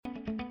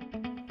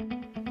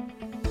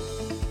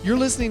You're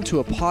listening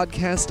to a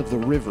podcast of The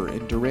River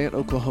in Durant,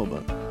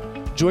 Oklahoma.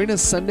 Join us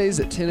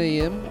Sundays at 10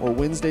 a.m. or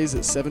Wednesdays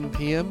at 7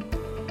 p.m.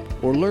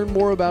 or learn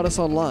more about us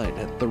online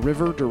at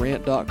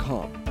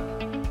theriverdurant.com.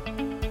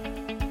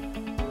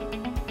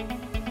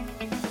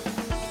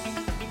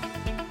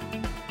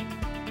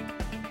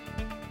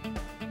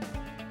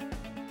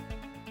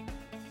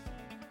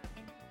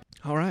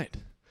 All right.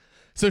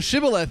 So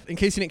shibboleth, in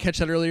case you didn't catch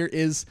that earlier,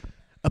 is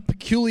a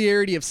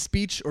peculiarity of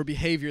speech or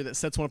behavior that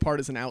sets one apart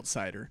as an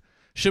outsider.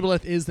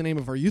 Shibboleth is the name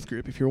of our youth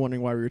group, if you're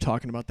wondering why we were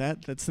talking about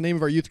that. That's the name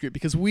of our youth group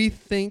because we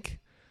think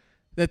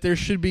that there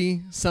should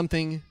be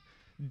something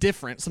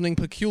different, something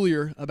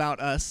peculiar about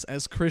us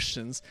as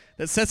Christians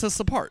that sets us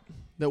apart,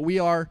 that we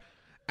are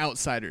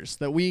outsiders,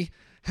 that we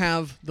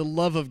have the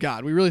love of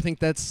God. We really think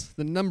that's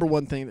the number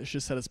one thing that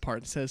should set us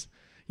apart. It says,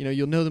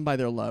 you'll know them by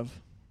their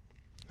love.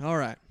 All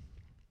right.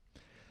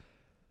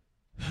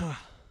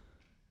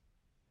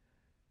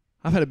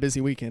 I've had a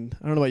busy weekend.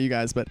 I don't know about you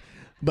guys, but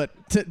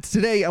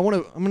today I'm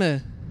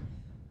gonna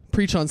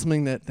preach on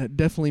something that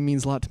definitely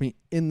means a lot to me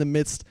in the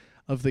midst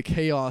of the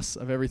chaos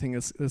of everything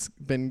that's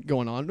been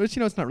going on. Which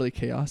it's not really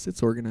chaos;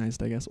 it's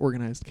organized, I guess,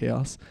 organized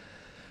chaos.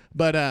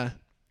 But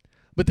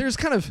there's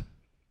kind of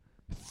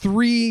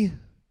three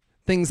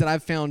things that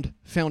I've found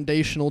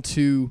foundational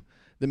to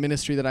the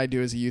ministry that I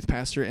do as a youth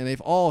pastor, and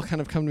they've all kind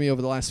of come to me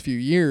over the last few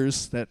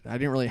years that I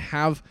didn't really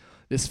have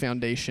this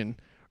foundation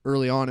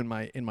early on in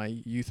my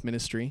youth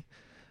ministry,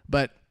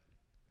 but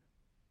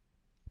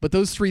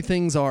those three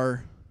things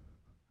are,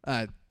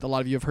 a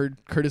lot of you have heard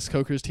Curtis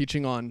Coker's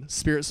teaching on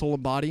spirit, soul,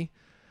 and body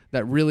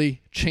that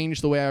really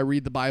changed the way I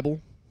read the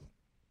Bible.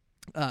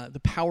 The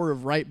power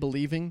of right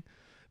believing,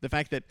 the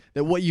fact that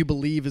what you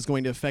believe is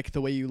going to affect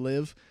the way you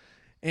live.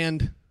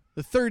 And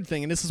the third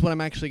thing, and this is what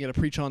I'm actually going to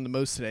preach on the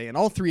most today, and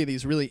all three of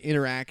these really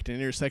interact and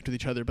intersect with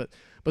each other, but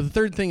the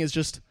third thing is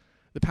just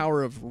the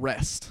power of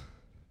rest.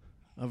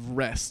 And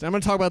I'm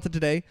going to talk about that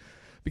today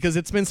because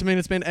it's been something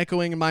that's been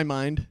echoing in my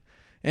mind.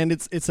 And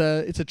it's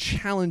a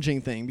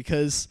challenging thing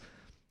because,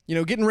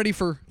 getting ready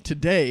for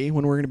today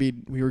when we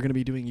were going to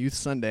be doing Youth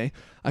Sunday,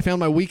 I found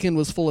my weekend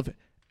was full of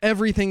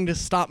everything to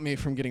stop me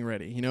from getting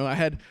ready. I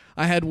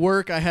had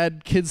work, I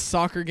had kids'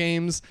 soccer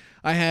games,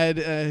 I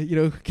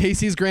had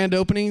Casey's grand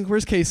opening.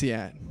 Where's Casey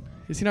at?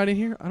 Is he not in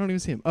here? I don't even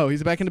see him. Oh,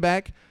 he's back in the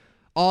back.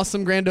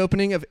 Awesome grand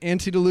opening of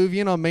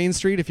Antediluvian on Main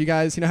Street. If you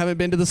guys haven't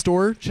been to the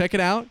store, check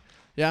it out.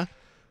 Yeah,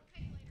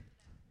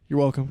 you're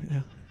welcome.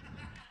 Yeah.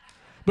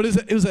 But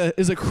it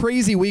was a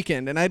crazy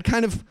weekend, and I'd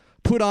kind of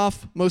put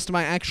off most of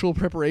my actual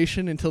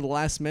preparation until the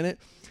last minute,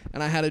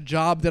 and I had a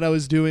job that I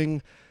was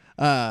doing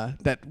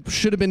that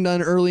should have been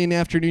done early in the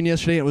afternoon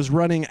yesterday. It was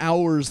running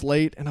hours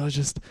late, and I was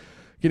just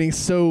getting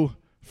so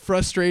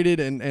frustrated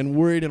and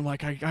worried, and I'm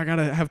like, I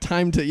gotta have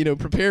time to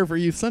prepare for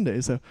Youth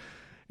Sunday. So,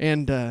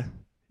 and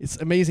it's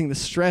amazing the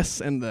stress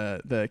and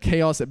the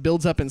chaos that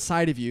builds up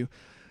inside of you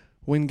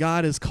when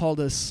God has called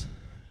us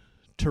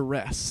to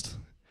rest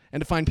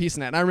and to find peace in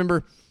that. And I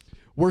remember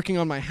working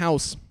on my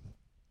house.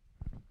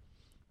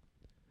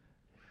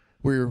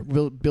 We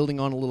were building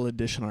on a little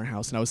addition on our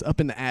house, and I was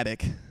up in the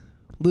attic,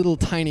 little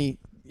tiny.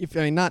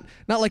 Not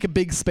like a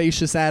big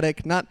spacious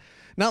attic, not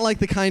like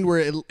the kind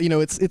where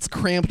it's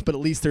cramped, but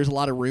at least there's a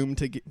lot of room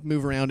to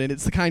move around in.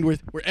 It's the kind where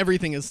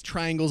everything is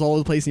triangles all over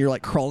the place, and you're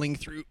like crawling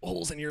through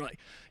holes, and you're like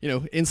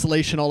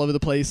insulation all over the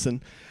place,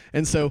 and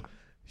so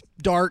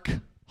dark,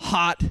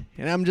 hot,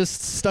 and I'm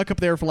just stuck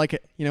up there for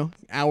like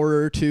hour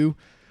or two,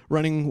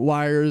 running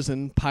wires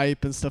and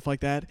pipe and stuff like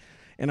that.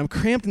 And I'm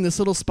cramped in this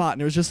little spot. And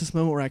there was just this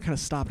moment where I kind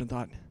of stopped and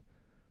thought,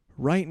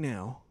 right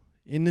now,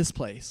 in this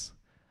place,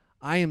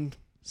 I am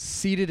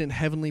seated in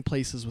heavenly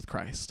places with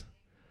Christ.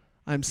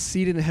 I'm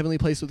seated in heavenly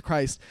places with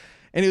Christ.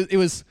 And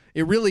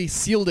it really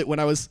sealed it when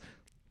I was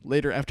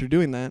later after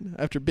doing that,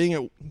 after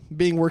being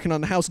working on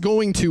the house,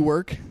 going to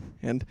work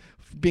and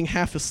being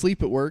half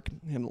asleep at work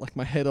and like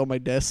my head on my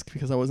desk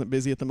because I wasn't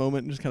busy at the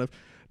moment and just kind of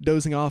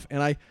dozing off.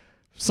 And I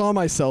saw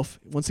myself,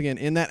 once again,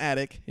 in that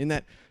attic, in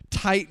that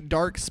tight,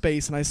 dark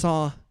space, and I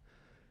saw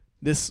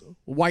this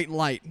white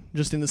light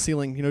just in the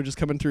ceiling, just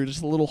coming through,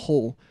 just a little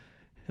hole,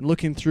 and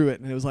looking through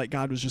it, and it was like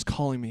God was just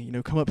calling me,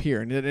 come up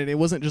here. And it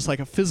wasn't just like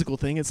a physical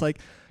thing. It's like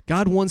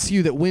God wants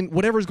you that when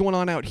whatever's going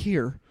on out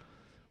here,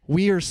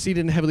 we are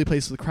seated in heavenly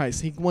places with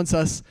Christ. He wants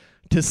us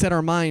to set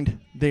our mind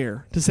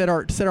there, to set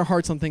our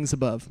hearts on things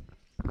above.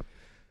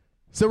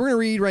 So we're going to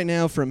read right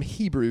now from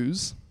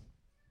Hebrews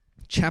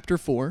chapter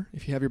 4.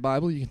 If you have your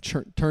Bible, you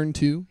can turn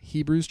to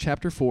Hebrews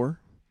chapter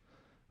 4,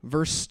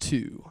 verse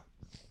 2.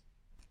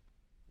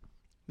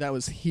 That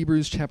was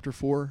Hebrews chapter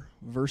 4,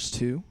 verse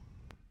 2.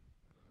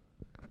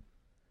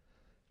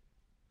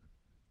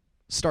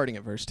 Starting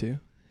at verse 2,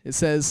 it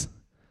says,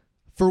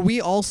 "For we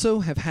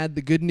also have had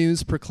the good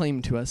news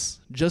proclaimed to us,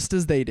 just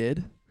as they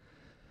did.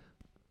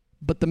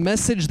 But the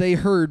message they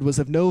heard was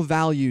of no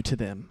value to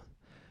them,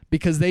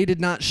 because they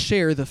did not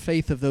share the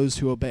faith of those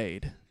who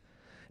obeyed.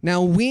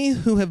 Now we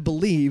who have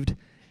believed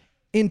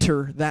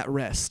enter that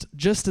rest,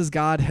 just as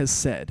God has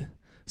said,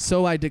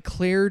 so I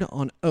declared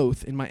on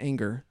oath in my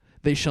anger,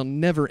 they shall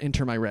never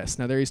enter my rest."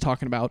 Now there he's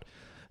talking about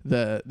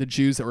the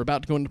Jews that were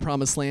about to go into the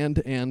promised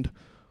land and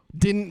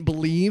didn't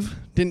believe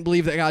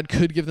that God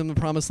could give them the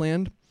promised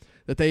land,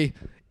 that they,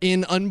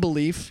 in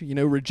unbelief,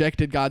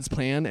 rejected God's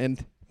plan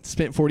and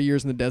spent 40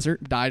 years in the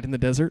desert, died in the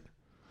desert.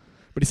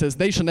 But he says,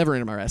 they shall never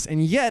enter my rest.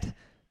 And yet,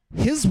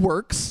 his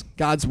works,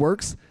 God's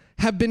works,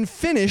 have been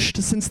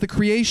finished since the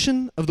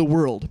creation of the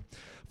world.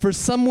 For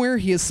somewhere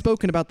he has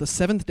spoken about the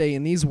seventh day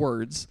in these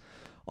words.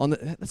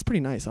 That's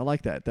pretty nice. I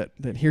like that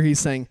here he's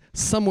saying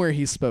somewhere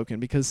he's spoken,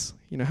 because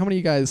how many of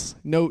you guys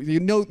know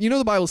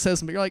the Bible says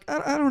something, but you're like,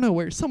 I don't know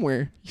where,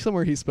 somewhere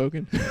he's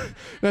spoken.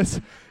 That's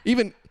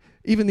even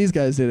these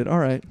guys did it. All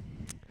right.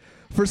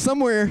 For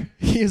somewhere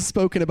he has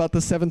spoken about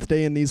the seventh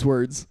day in these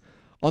words.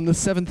 On the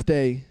seventh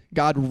day,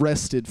 God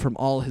rested from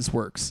all his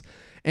works.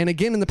 And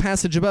again in the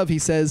passage above, he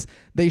says,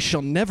 they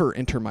shall never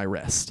enter my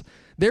rest.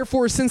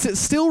 Therefore, since it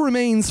still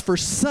remains for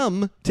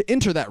some to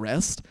enter that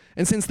rest,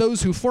 and since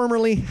those who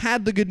formerly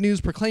had the good news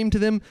proclaimed to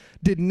them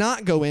did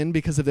not go in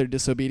because of their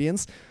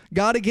disobedience,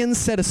 God again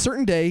set a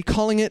certain day,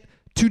 calling it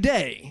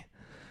today.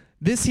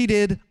 This he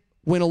did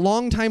when a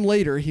long time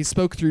later he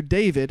spoke through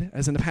David,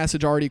 as in the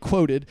passage already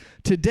quoted,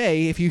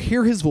 today, if you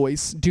hear his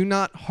voice, do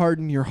not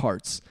harden your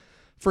hearts.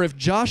 For if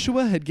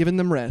Joshua had given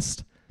them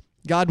rest,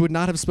 God would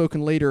not have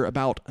spoken later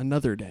about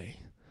another day.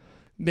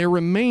 There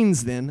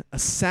remains then a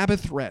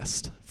Sabbath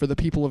rest for the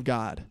people of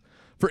God.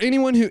 For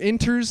anyone who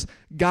enters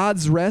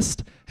God's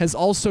rest has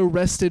also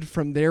rested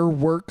from their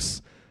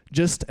works,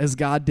 just as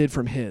God did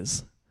from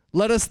his.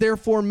 Let us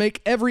therefore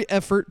make every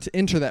effort to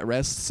enter that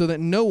rest, so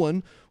that no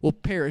one will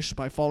perish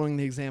by following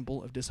the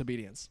example of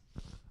disobedience.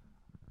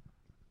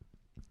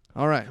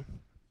 All right.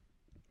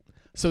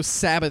 So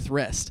Sabbath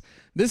rest.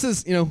 This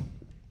is,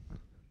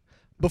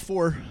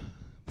 before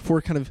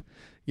kind of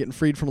getting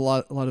freed from a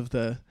lot of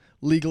the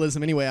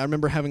legalism anyway, I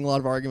remember having a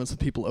lot of arguments with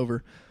people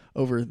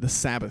over the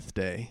Sabbath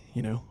day,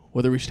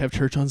 whether we should have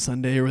church on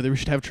Sunday or whether we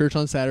should have church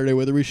on Saturday,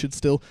 whether we should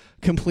still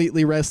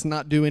completely rest,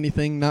 not do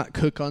anything, not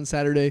cook on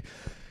Saturday.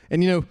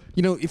 And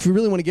if you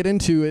really want to get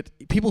into it,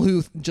 people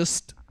who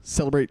just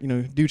celebrate,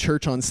 do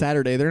church on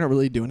Saturday, they're not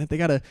really doing it. They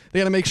gotta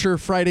make sure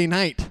Friday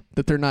night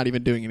that they're not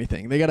even doing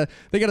anything. They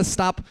gotta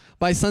stop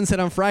by sunset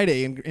on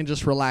Friday and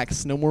just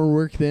relax. No more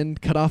work then,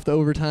 cut off the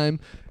overtime,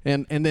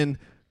 and then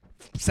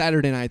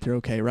Saturday night they're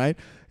okay, right?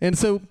 And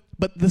so,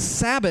 but the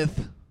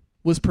Sabbath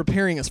was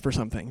preparing us for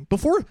something.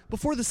 Before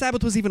the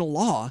Sabbath was even a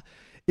law,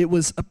 it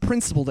was a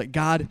principle that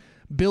God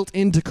built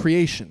into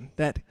creation,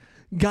 that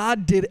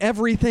God did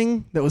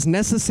everything that was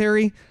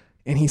necessary,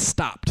 and he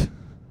stopped.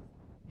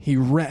 He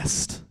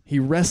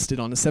rested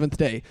on the seventh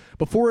day.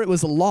 Before it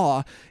was a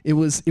law, it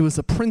was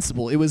a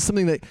principle. It was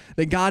something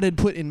that God had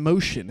put in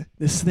motion,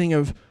 this thing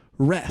of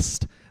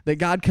rest, that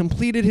God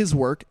completed his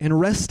work and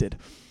rested.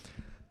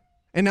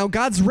 And now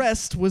God's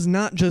rest was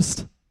not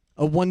just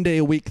a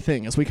one-day-a-week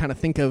thing, as we kind of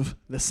think of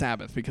the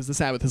Sabbath, because the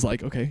Sabbath is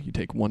like, okay, you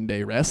take one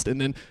day rest, and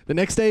then the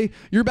next day,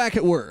 you're back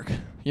at work.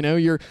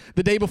 The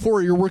day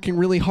before, you're working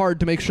really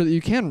hard to make sure that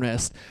you can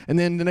rest, and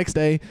then the next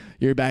day,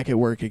 you're back at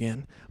work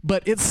again.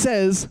 But it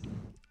says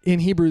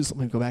in Hebrews, let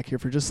me go back here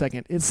for just a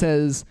second, it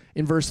says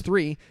in verse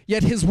 3,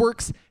 yet his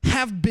works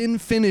have been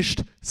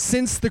finished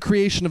since the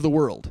creation of the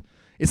world.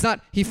 It's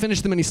not he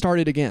finished them and he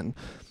started again.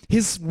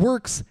 His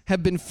works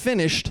have been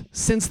finished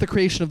since the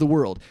creation of the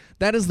world.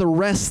 That is the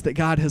rest that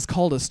God has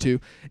called us to,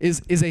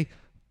 is a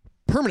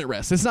permanent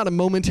rest. It's not a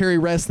momentary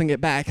rest and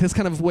get back. That's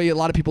kind of the way a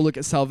lot of people look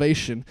at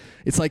salvation.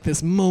 It's like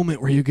this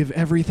moment where you give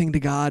everything to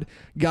God.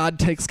 God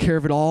takes care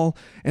of it all,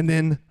 and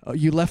then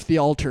you left the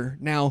altar.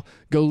 Now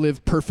go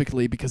live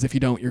perfectly, because if you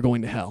don't, you're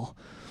going to hell.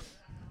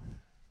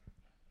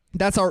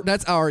 That's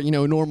our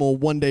normal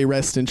one-day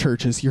rest in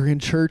churches. You're in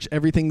church,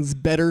 everything's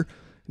better.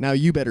 Now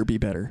you better be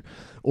better,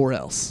 or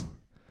else.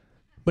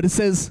 But it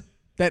says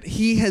that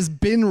he has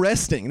been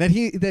resting, that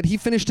he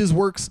finished his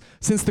works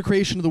since the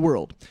creation of the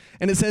world.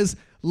 And it says,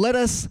 let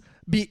us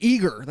be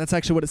eager. That's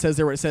actually what it says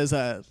there, where it says,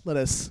 let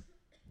me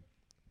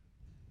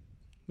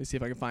see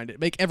if I can find it.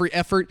 Make every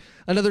effort.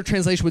 Another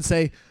translation would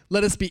say,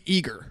 let us be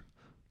eager.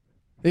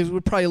 It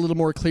would probably a little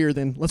more clear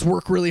than let's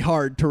work really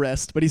hard to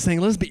rest. But he's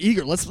saying, let's be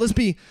eager. Let's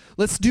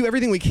do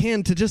everything we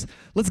can to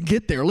let's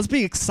get there. Let's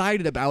be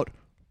excited about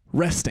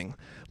resting.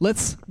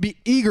 Let's be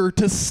eager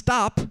to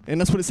stop,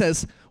 and that's what it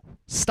says,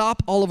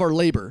 stop all of our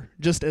labor,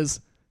 just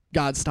as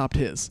God stopped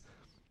his.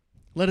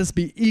 Let us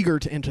be eager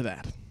to enter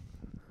that.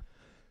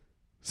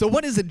 So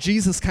what is a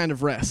Jesus kind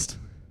of rest?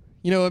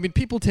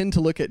 People tend to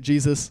look at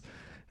Jesus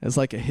as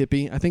like a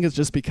hippie. I think it's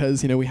just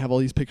because, we have all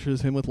these pictures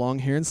of him with long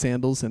hair and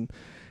sandals, and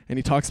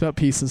he talks about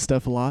peace and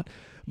stuff a lot.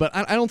 But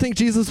I don't think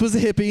Jesus was a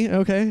hippie,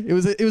 okay? It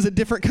was a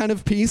different kind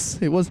of peace.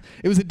 It was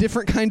a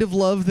different kind of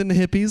love than the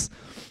hippies.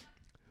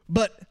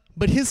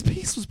 But his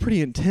peace was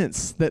pretty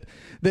intense.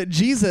 That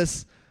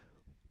Jesus,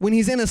 when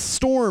he's in a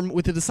storm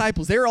with the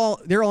disciples, they're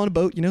all on a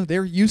boat,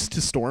 they're used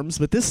to storms,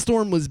 but this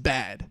storm was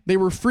bad. They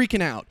were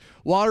freaking out.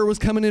 Water was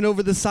coming in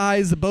over the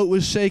sides, the boat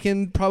was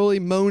shaking, probably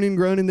moaning,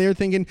 groaning. They're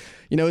thinking,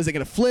 is it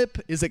going to flip?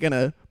 Is it going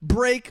to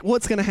break?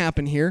 What's going to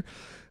happen here?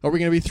 Are we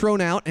going to be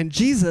thrown out? And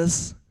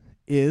Jesus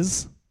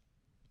is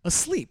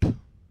asleep.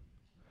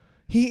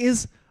 He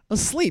is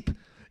asleep.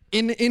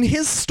 In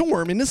his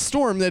storm, in this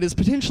storm that is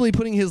potentially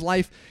putting his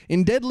life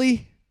in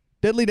deadly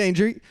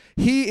danger,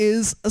 he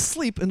is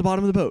asleep in the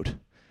bottom of the boat.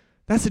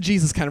 That's a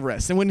Jesus kind of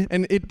rest. And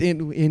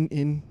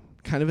in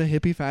kind of a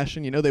hippie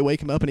fashion, they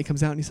wake him up and he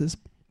comes out and he says,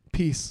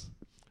 "Peace,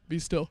 be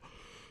still.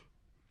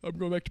 I'm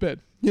going back to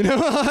bed."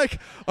 Like,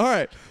 all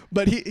right.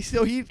 But he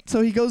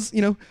goes,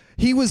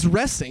 he was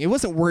resting. He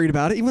wasn't worried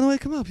about it. Even though I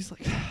come up, he's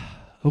like,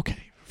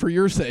 "Okay, for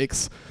your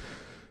sakes,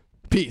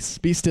 peace,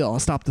 be still. I'll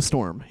stop the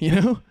storm."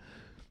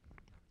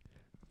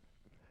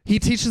 He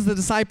teaches the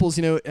disciples,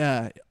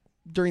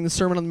 during the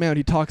Sermon on the Mount,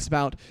 he talks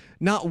about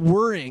not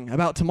worrying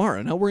about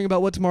tomorrow, not worrying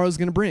about what tomorrow is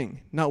going to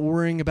bring, not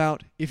worrying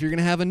about if you're going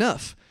to have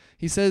enough.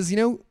 He says,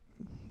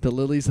 the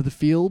lilies of the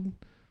field,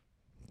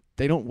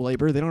 they don't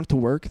labor, they don't have to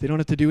work, they don't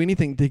have to do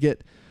anything to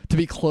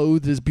be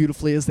clothed as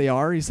beautifully as they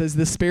are. He says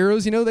the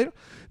sparrows,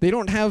 they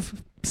don't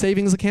have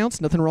savings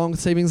accounts, nothing wrong with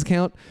savings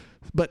account,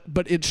 but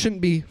it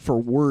shouldn't be for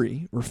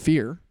worry or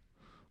fear.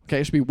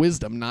 Okay, it should be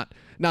wisdom, not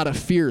a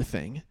fear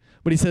thing.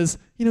 But he says,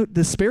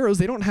 the sparrows,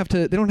 they don't have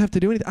to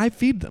do anything. I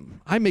feed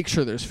them. I make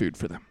sure there's food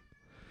for them.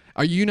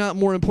 Are you not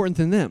more important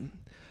than them?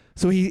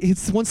 So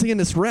it's once again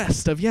this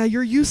rest of,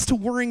 you're used to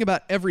worrying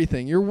about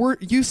everything. You're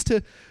used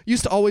to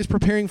always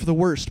preparing for the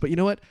worst. But you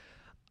know what?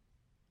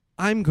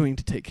 I'm going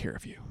to take care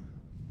of you.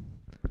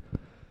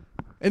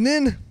 And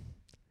then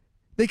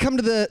they come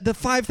to the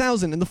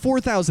 5,000 and the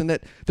 4,000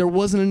 that there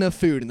wasn't enough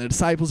food, and the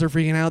disciples are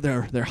freaking out.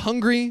 They're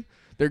hungry.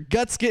 Their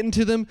guts getting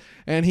to them,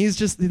 and he's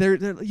just they're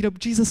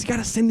Jesus, you got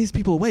to send these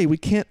people away. We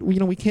can't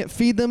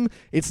feed them.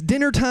 It's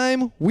dinner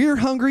time. We're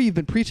hungry. You've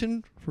been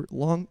preaching for a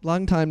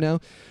long time now.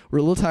 We're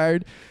a little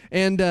tired.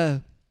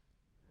 And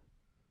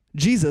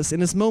Jesus, in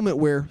this moment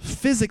where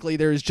physically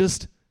there is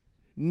just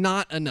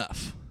not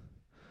enough,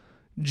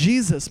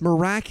 Jesus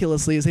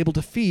miraculously is able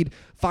to feed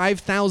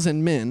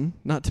 5,000 men,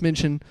 not to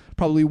mention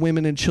probably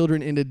women and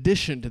children in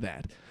addition to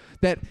that.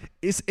 That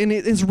is, and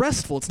it is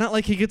restful. It's not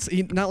like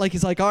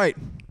he's like, all right,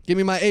 give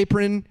me my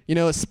apron,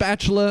 a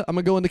spatula. I'm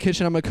gonna go in the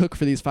kitchen. I'm gonna cook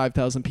for these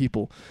 5,000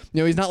 people.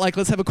 He's not like,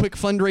 let's have a quick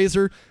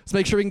fundraiser. Let's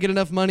make sure we can get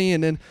enough money,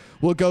 and then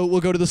we'll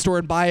go to the store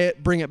and buy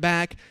it, bring it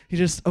back. He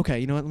just, okay,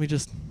 you know what? Let me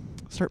just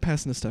start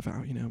passing this stuff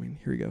out. Here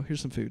we go.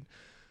 Here's some food.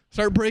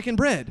 Start breaking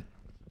bread,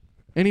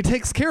 and he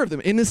takes care of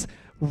them in this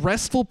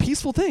restful,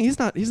 peaceful thing. He's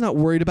not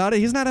worried about it.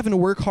 He's not having to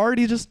work hard.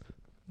 He just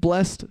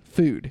blessed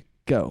food.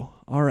 Go.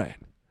 All right.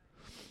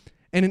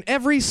 And in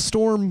every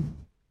storm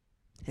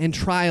and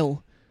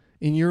trial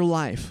in your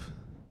life,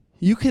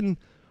 you can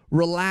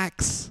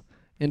relax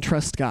and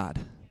trust God.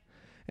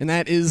 And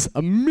that is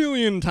a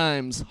million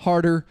times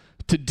harder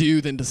to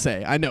do than to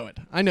say. I know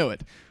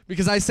it.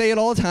 Because I say it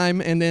all the time,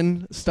 and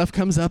then stuff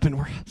comes up,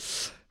 and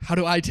how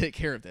do I take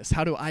care of this?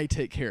 How do I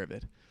take care of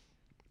it?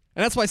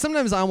 And that's why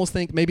sometimes I almost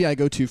think maybe I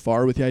go too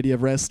far with the idea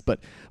of rest,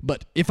 but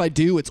if I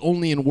do, it's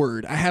only in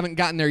word. I haven't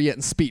gotten there yet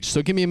in speech,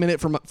 so give me a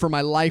minute for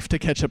my life to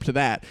catch up to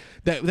that.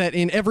 That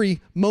in every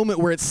moment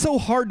where it's so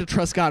hard to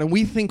trust God and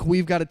we think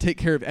we've got to take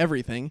care of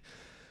everything,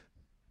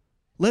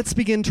 let's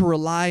begin to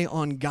rely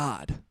on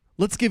God.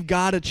 Let's give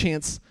God a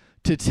chance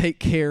to take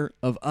care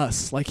of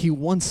us like he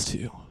wants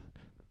to.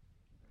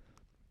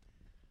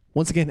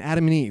 Once again,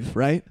 Adam and Eve,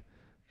 right?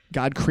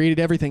 God created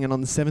everything, and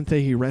on the seventh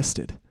day he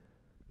rested.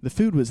 The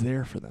food was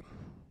there for them.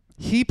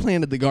 He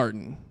planted the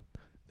garden.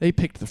 They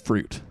picked the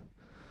fruit.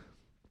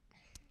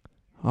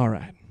 All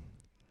right.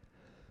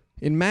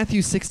 In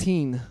Matthew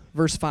 16,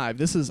 verse 5,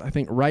 this is, I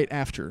think, right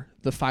after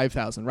the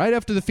 5,000, right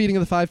after the feeding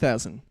of the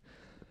 5,000.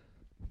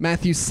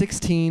 Matthew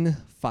 16,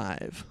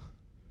 5.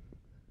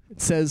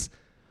 It says,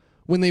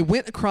 when they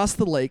went across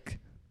the lake,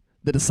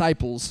 the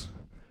disciples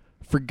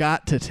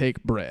forgot to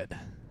take bread.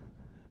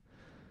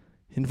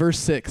 In verse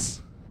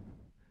 6,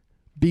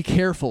 be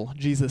careful,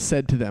 Jesus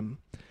said to them.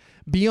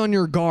 Be on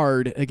your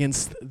guard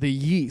against the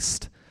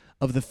yeast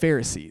of the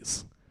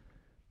Pharisees.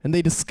 And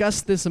they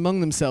discussed this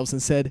among themselves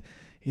and said,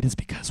 it is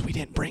because we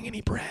didn't bring any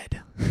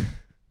bread.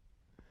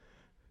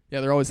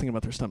 Yeah, they're always thinking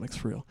about their stomachs,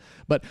 for real.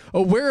 But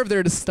aware of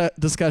their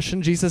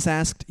discussion, Jesus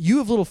asked, you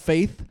have little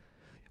faith.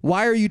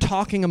 Why are you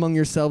talking among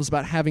yourselves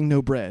about having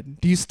no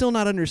bread? Do you still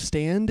not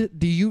understand?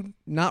 Do you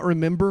not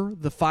remember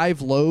the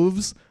 5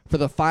 loaves for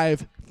the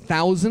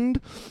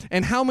 5,000?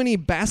 And how many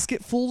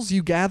basketfuls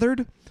you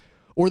gathered?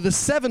 Or the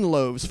 7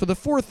 loaves for the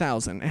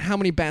 4,000, and how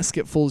many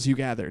basketfuls you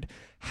gathered?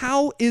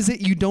 How is it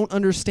you don't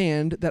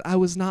understand that I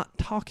was not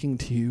talking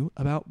to you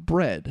about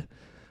bread?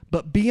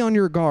 But be on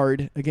your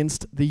guard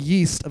against the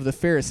yeast of the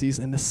Pharisees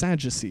and the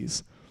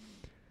Sadducees.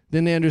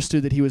 Then they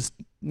understood that he was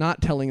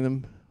not telling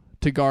them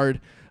to guard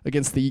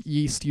against the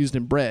yeast used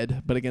in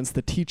bread, but against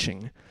the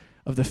teaching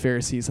of the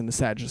Pharisees and the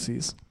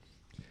Sadducees.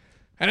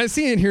 And I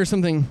see in here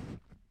something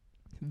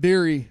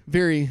very,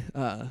 very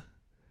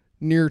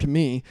near to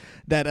me,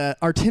 that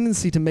our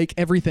tendency to make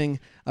everything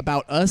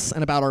about us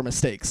and about our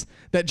mistakes.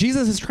 That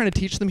Jesus is trying to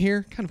teach them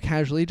here, kind of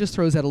casually, just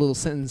throws out a little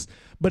sentence,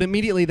 but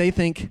immediately they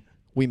think,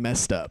 we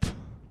messed up.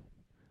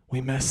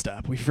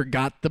 We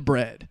forgot the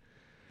bread.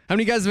 How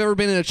many of you guys have ever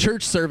been in a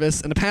church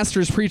service and the pastor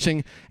is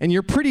preaching and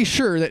you're pretty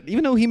sure that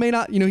even though he may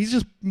not,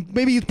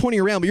 maybe he's pointing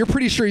around, but you're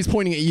pretty sure he's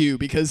pointing at you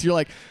because you're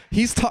like,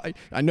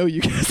 I know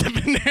you guys have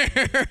been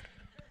there.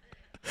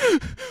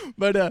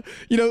 But,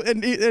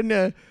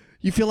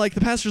 you feel like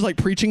the pastor's like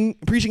preaching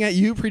at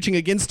you, preaching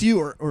against you,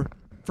 or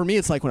for me,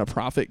 it's like when a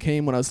prophet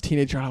came when I was a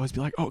teenager, I'd always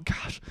be like, oh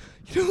gosh,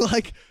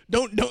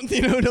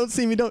 don't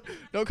see me, don't,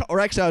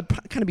 or actually I'd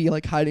kind of be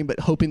like hiding, but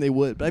hoping they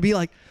would. But I'd be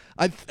like,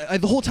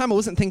 the whole time I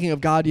wasn't thinking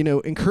of God,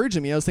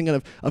 encouraging me. I was thinking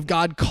of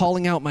God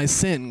calling out my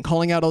sin,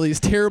 calling out all these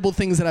terrible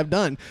things that I've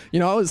done.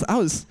 I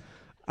was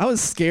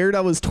scared.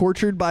 I was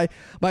tortured by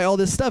all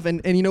this stuff.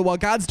 And while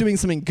God's doing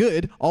something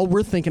good, all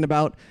we're thinking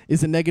about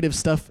is the negative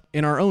stuff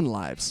in our own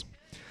lives.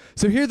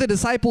 So here the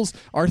disciples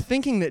are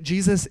thinking that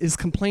Jesus is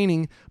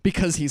complaining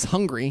because he's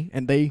hungry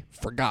and they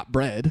forgot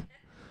bread.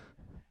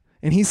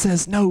 And he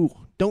says, no,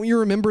 don't you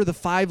remember the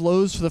 5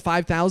 loaves for the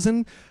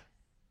 5,000?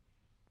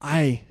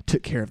 I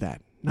took care of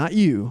that. Not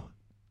you.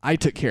 I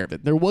took care of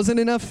it. There wasn't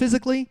enough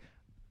physically.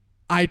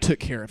 I took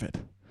care of it.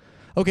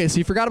 Okay, so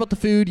you forgot about the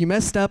food, you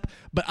messed up,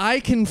 but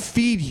I can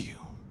feed you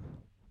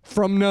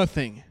from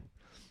nothing.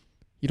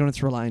 You don't have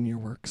to rely on your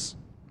works.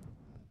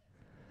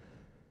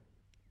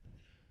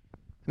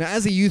 Now,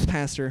 as a youth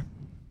pastor,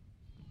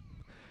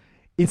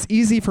 it's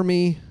easy for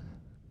me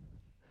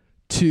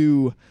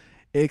to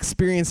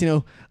experience,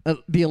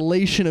 the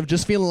elation of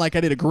just feeling like I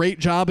did a great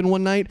job in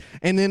one night,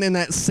 and then in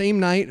that same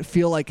night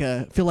feel like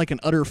an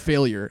utter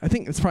failure. I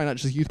think it's probably not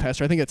just youth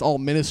pastor. I think it's all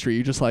ministry.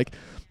 You just like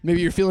maybe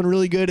you're feeling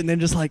really good, and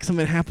then just like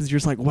something happens, you're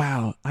just like,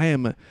 wow, I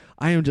am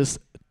just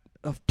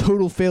a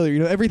total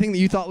failure. Everything that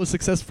you thought was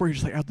successful, you're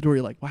just like out the door.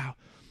 You're like, wow,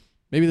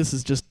 maybe this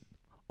is just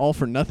all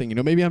for nothing.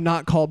 Maybe I'm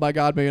not called by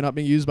God. Maybe I'm not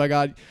being used by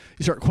God.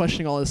 You start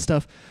questioning all this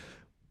stuff.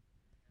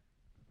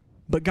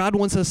 But God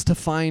wants us to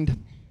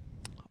find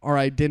our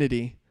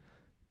identity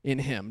in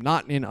him,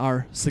 not in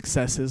our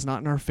successes, not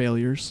in our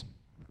failures.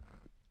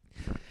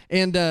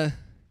 And,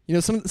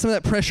 some of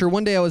that pressure,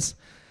 one day I was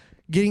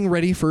getting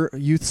ready for a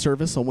youth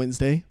service on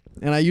Wednesday,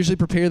 and I usually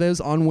prepare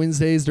those on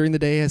Wednesdays during the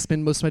day. I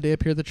spend most of my day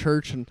up here at the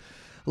church, and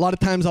a lot of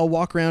times I'll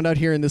walk around out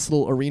here in this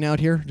little arena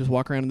out here, just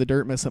walk around in the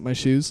dirt, mess up my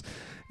shoes,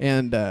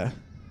 and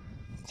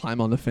climb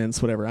on the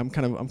fence, whatever. I'm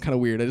kind of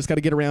weird. I just got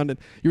to get around. And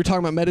you were talking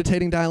about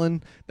meditating,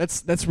 Dylan.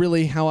 That's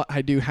really how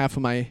I do half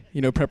of my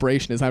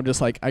preparation. Is I'm just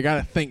like I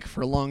gotta think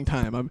for a long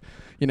time.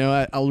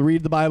 I'll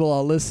read the Bible,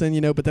 I'll listen,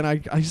 but then I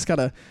just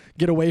gotta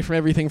get away from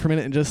everything for a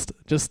minute and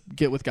just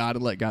get with God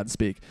and let God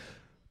speak.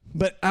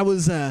 But I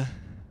was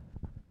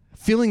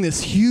feeling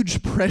this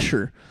huge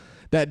pressure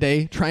that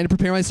day, trying to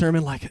prepare my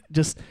sermon. Like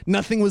just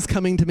nothing was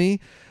coming to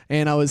me,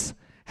 and I was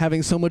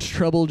having so much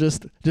trouble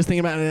just thinking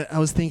about it. I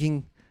was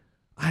thinking,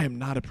 I am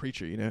not a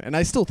preacher, and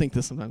I still think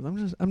this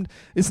sometimes.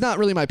 It's not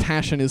really my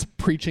passion is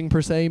preaching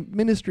per se.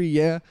 Ministry,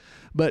 yeah,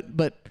 but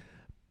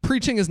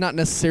preaching is not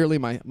necessarily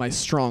my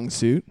strong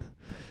suit.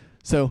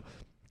 So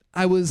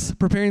I was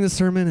preparing the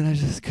sermon and I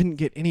just couldn't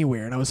get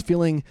anywhere, and I was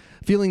feeling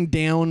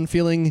down,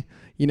 feeling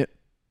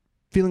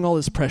all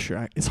this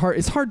pressure. It's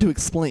hard to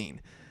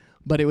explain,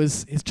 but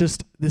it's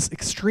just this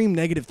extreme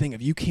negative thing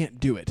of you can't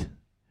do it.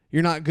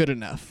 You're not good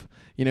enough.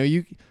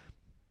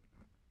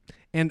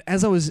 And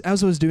as I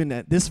was doing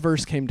that, this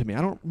verse came to me.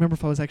 I don't remember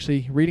if I was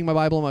actually reading my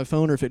Bible on my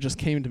phone or if it just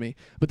came to me.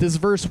 But this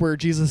verse where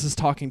Jesus is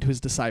talking to his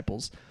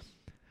disciples,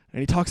 and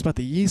he talks about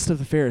the yeast of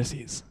the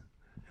Pharisees.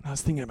 And I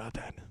was thinking about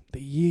that.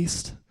 The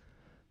yeast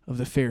of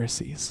the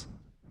Pharisees.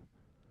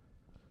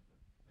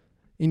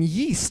 And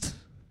yeast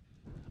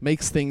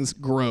makes things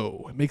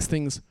grow. It makes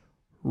things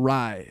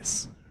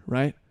rise,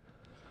 right?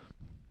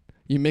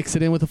 You mix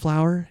it in with the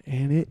flour,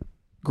 and it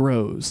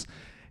grows.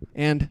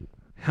 And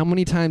how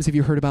many times have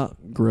you heard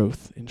about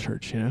growth in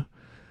church,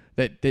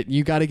 that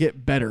you got to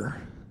get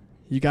better.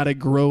 You got to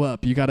grow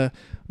up. You got to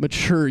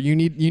mature. You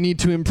need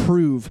to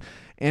improve.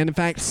 And in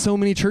fact, so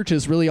many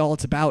churches, really all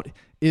it's about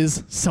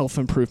is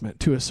self-improvement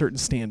to a certain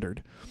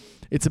standard.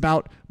 It's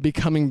about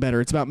becoming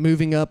better. It's about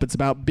moving up. It's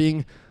about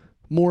being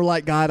more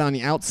like God on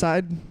the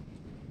outside.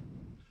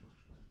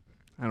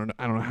 I don't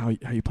know how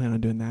you plan on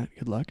doing that.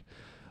 Good luck.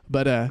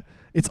 But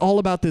it's all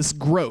about this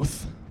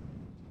growth.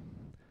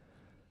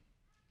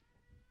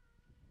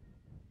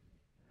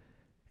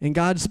 And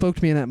God spoke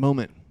to me in that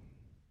moment.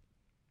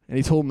 And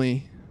he told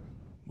me,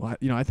 well,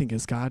 I think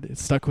it's God.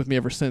 It's stuck with me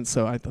ever since,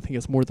 so I think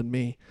it's more than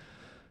me.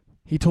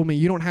 He told me,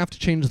 you don't have to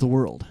change the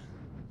world.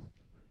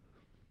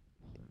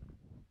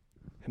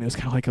 And it was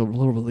kind of like a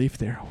little relief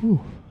there.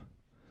 Whew.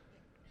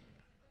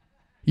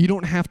 You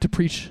don't have to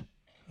preach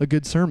a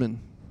good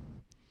sermon.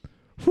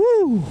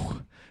 Whew.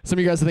 Some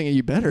of you guys are thinking,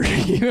 you better.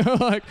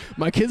 Like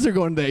my kids are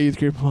going to the youth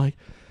group. I'm like,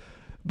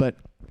 but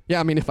yeah,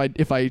 I mean,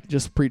 if I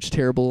just preach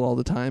terrible all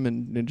the time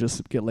and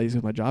just get lazy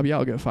with my job, yeah,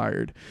 I'll get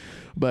fired.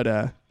 But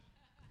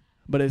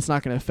it's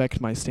not going to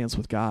affect my stance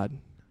with God.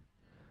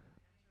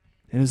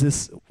 And it was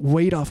this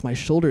weight off my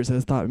shoulders. And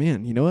I thought,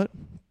 man, you know what?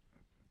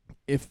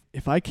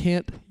 If I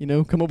can't,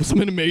 come up with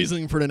something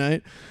amazing for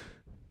tonight,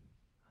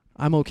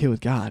 I'm okay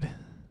with God.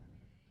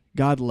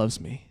 God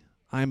loves me.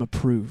 I am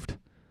approved.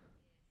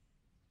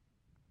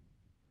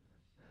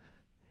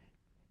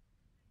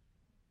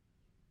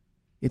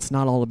 it's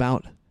not all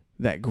about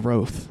that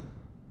growth.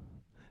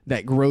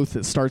 That growth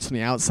that starts from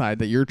the outside,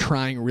 that you're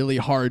trying really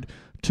hard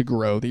to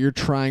grow, that you're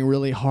trying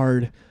really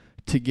hard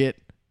to get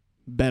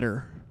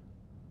better.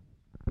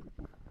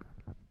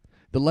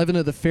 The leaven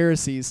of the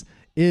Pharisees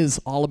is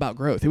all about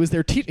growth. It was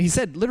their he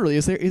said literally,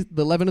 is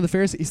the leaven of the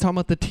Pharisees? He's talking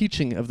about the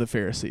teaching of the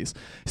Pharisees.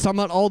 He's talking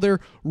about all their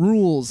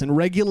rules and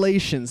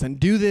regulations and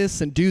do this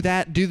and do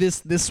that, do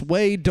this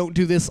way, don't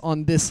do this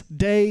on this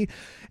day.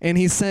 And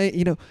he's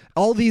saying,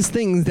 all these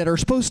things that are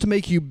supposed to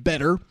make you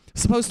better,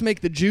 supposed to make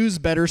the Jews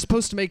better,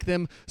 supposed to make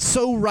them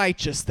so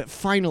righteous that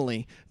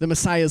finally the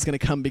Messiah is going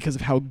to come because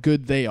of how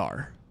good they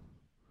are.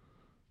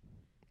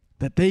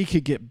 That they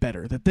could get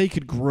better, that they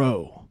could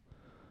grow.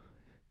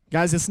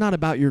 Guys, it's not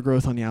about your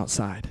growth on the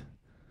outside.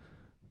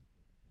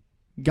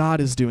 God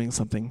is doing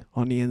something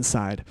on the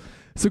inside.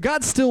 So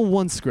God still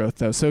wants growth,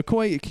 though. So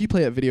Koi, can you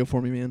play that video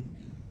for me, man?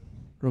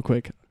 Real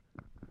quick.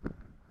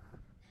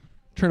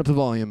 Turn up the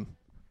volume.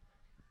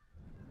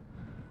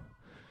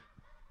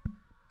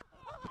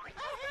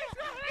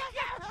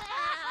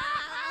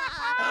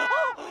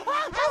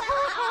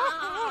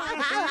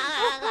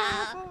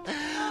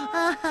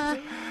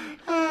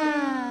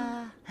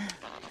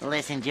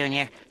 Listen,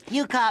 Junior,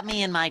 you caught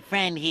me and my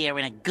friend here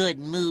in a good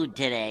mood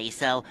today,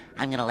 so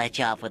I'm gonna let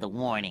you off with a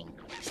warning.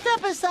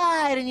 Step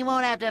aside and you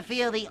won't have to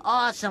feel the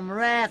awesome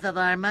wrath of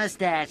our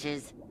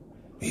mustaches.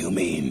 You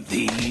mean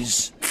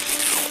these?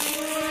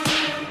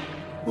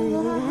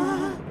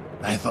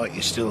 I thought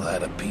you still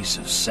had a piece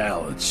of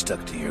salad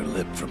stuck to your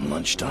lip from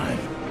lunchtime.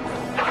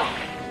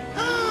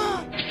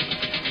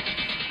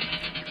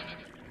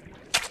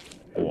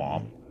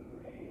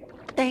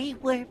 They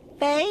were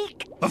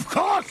fake? Of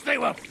course they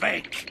were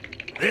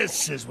fake!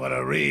 This is what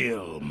a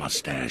real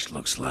mustache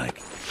looks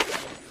like.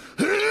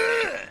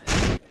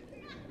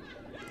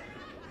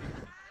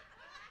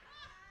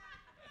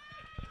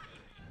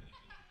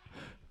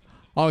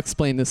 I'll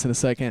explain this in a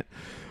second.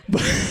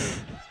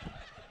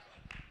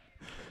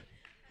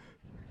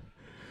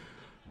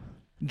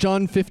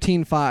 John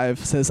 15:5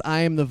 says, I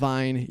am the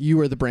vine, you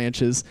are the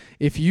branches.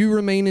 If you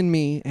remain in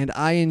me and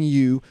I in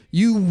you,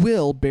 you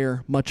will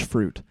bear much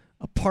fruit.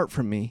 Apart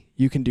from me,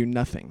 you can do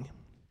nothing.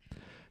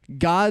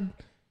 God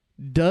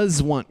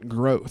does want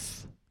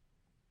growth,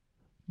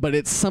 but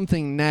it's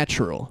something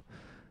natural.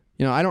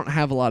 I don't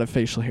have a lot of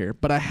facial hair,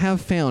 but I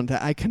have found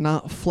that I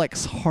cannot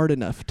flex hard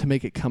enough to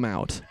make it come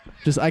out.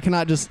 I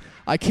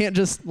can't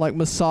just like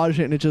massage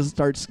it and it just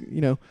starts,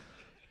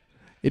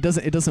 it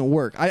doesn't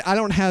work. I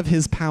don't have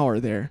his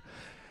power there.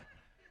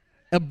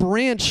 A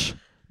branch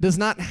does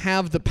not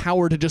have the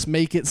power to just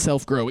make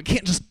itself grow. It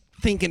can't just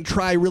think and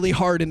try really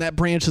hard and that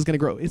branch is going to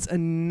grow. It's a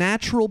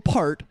natural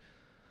part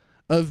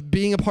of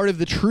being a part of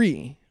the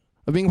tree,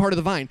 of being part of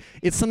the vine.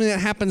 It's something that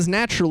happens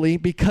naturally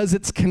because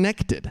it's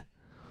connected.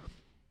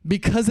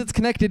 Because it's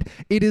connected,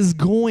 it is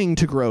going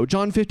to grow.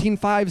 John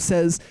 15:5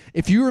 says,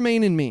 if you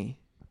remain in me,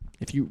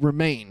 if you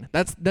remain,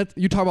 that's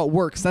you talk about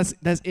works, that's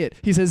it.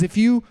 He says, if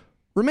you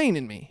remain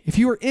in me, if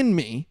you are in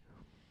me,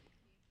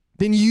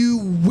 then you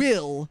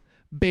will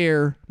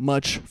bear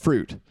much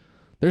fruit.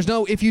 There's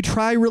no, if you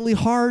try really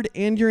hard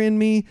and you're in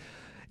me,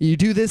 you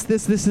do this,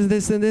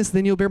 and this,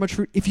 then you'll bear much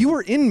fruit. If you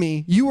are in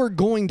me, you are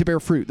going to bear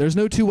fruit. There's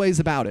no two ways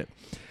about it.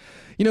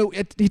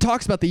 He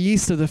talks about the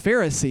yeast of the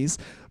Pharisees,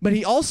 but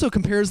he also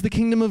compares the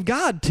kingdom of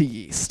God to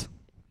yeast.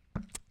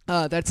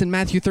 That's in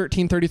Matthew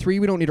 13:33.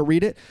 We don't need to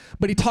read it.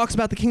 But he talks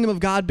about the kingdom of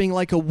God being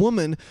like a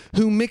woman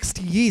who mixed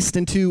yeast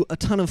into a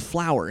ton of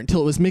flour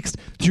until it was mixed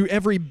through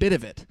every bit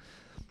of it.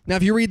 Now,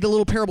 if you read the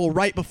little parable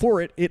right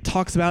before it, it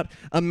talks about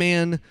a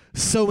man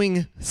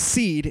sowing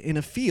seed in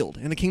a field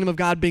and the kingdom of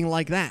God being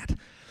like that.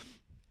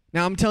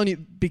 Now, I'm telling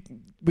you,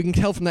 we can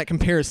tell from that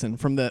comparison,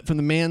 from the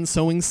man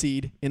sowing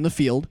seed in the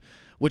field,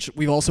 which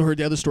we've also heard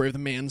the other story of the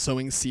man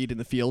sowing seed in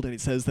the field, and it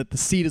says that the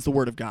seed is the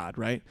word of God,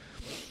 right?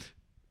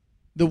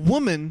 The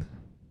woman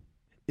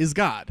is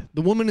God.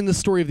 The woman in the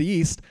story of the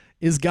yeast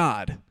is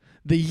God.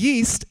 The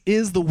yeast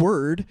is the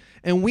word,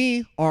 and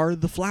we are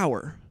the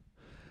flour.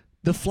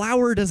 The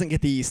flour doesn't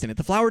get the yeast in it.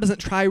 The flour doesn't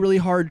try really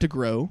hard to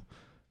grow.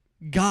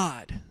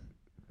 God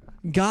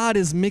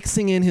is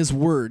mixing in his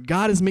word.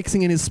 God is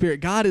mixing in his spirit.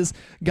 God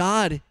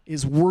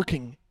is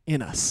working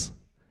in us.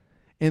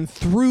 And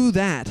through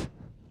that,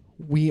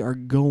 we are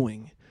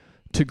going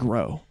to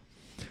grow.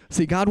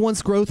 See, God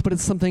wants growth, but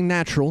it's something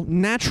natural.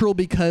 Natural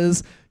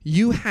because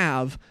you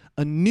have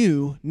a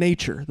new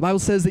nature. The Bible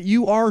says that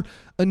you are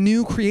a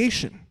new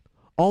creation.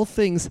 All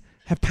things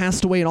have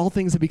passed away and all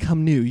things have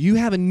become new. You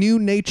have a new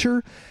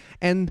nature,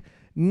 and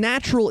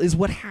natural is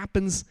what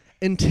happens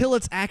until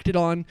it's acted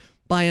on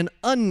by an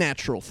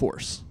unnatural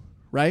force,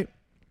 right?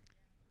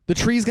 The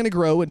tree's going to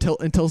grow until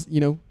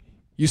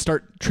you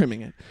start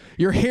trimming it.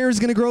 Your hair is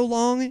going to grow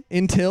long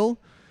until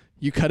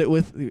you cut it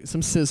with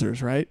some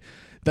scissors, right?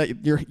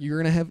 That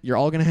you're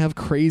all going to have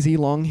crazy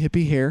long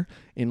hippie hair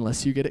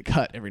unless you get it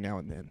cut every now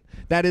and then.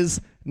 That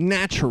is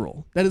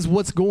natural. That is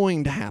what's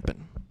going to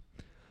happen.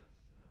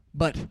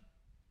 But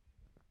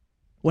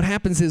what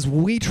happens is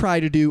we try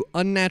to do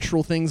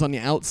unnatural things on the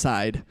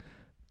outside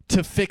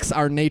to fix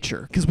our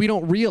nature because we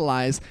don't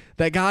realize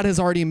that God has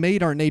already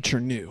made our nature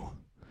new.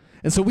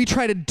 And so we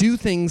try to do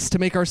things to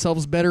make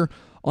ourselves better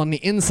on the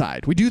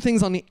inside. We do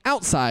things on the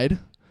outside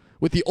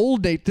with the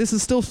old date. This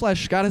is still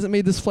flesh. God hasn't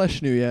made this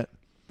flesh new yet.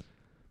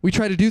 We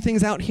try to do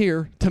things out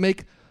here to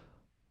make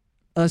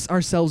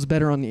ourselves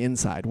better on the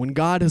inside when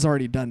God has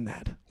already done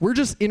that. We're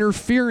just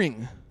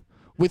interfering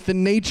with the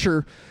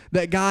nature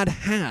that God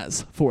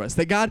has for us.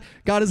 That God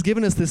has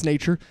given us this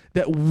nature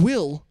that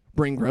will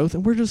bring growth,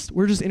 and we're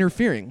just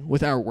interfering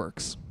with our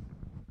works.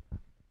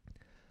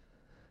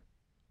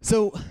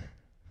 So,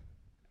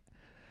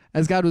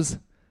 as God was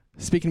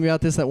speaking to me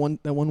about this that one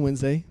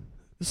Wednesday,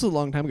 this was a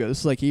long time ago. This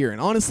was like a year, and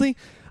honestly,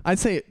 I'd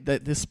say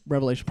that this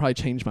revelation probably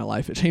changed my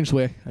life. It changed the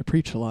way I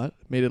preach a lot,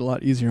 made it a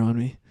lot easier on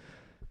me.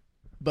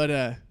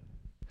 But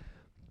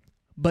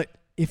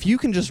if you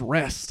can just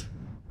rest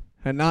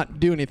and not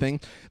do anything,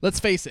 let's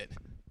face it.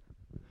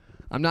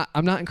 I'm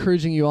not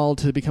encouraging you all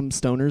to become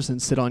stoners and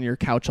sit on your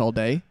couch all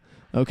day,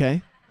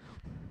 okay?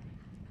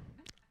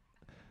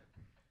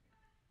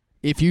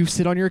 If you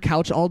sit on your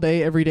couch all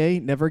day, every day,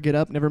 never get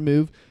up, never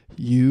move,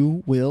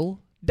 you will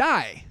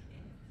die.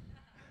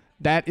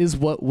 That is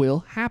what will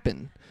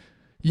happen.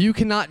 You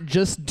cannot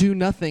just do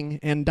nothing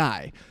and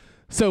die.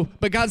 So,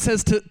 but God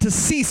says to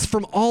cease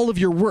from all of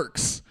your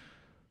works.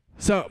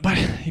 So, but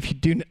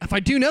if I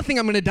do nothing,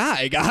 I'm going to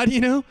die, God, you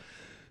know?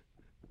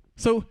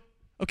 So,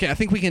 okay, I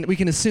think we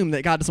can assume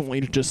that God doesn't want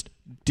you to just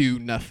do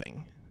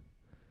nothing.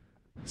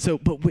 So,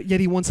 but yet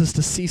he wants us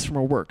to cease from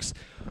our works.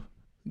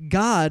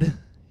 God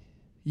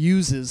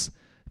uses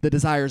the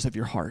desires of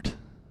your heart.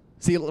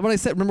 See,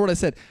 remember what I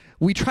said?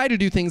 We try to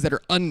do things that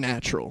are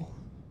unnatural.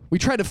 We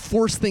try to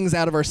force things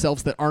out of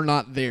ourselves that are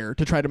not there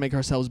to try to make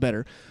ourselves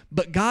better.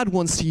 But God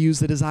wants to use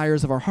the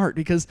desires of our heart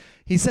because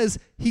he says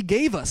he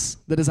gave us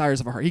the desires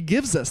of our heart. He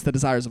gives us the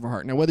desires of our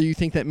heart. Now, whether you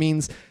think that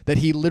means that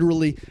he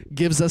literally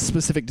gives us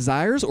specific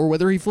desires or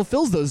whether he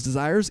fulfills those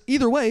desires,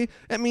 either way,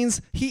 that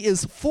means he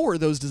is for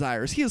those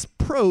desires. He is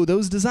pro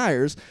those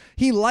desires.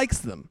 He likes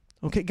them.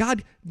 Okay,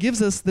 God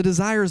gives us the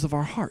desires of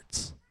our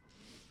hearts.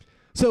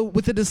 So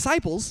with the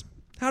disciples,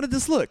 how did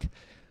this look?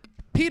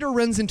 Peter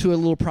runs into a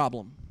little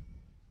problem.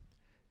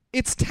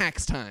 It's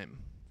tax time.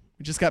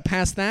 We just got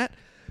past that.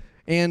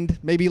 And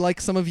maybe like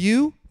some of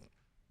you,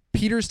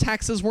 Peter's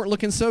taxes weren't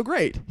looking so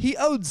great. He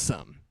owed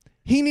some.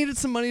 He needed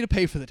some money to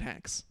pay for the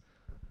tax.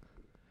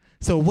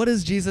 So what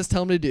does Jesus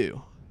tell him to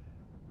do?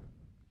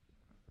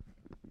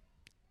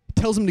 He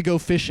tells him to go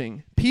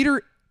fishing.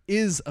 Peter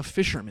is a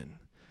fisherman.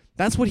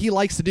 That's what he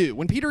likes to do.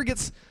 When Peter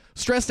gets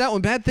stressed out,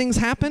 when bad things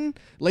happen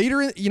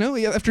later,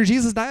 after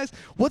Jesus dies,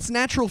 what's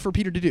natural for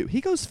Peter to do?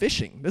 He goes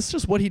fishing. That's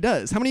just what he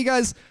does. How many of you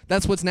guys,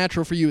 that's what's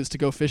natural for you is to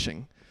go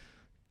fishing?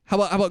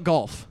 How about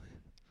golf?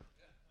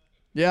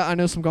 Yeah, I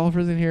know some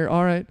golfers in here.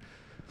 All right.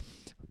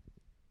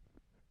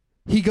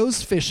 He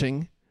goes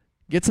fishing,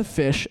 gets a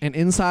fish, and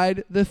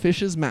inside the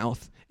fish's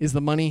mouth is the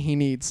money he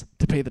needs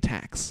to pay the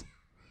tax.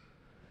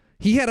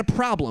 He had a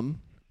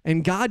problem,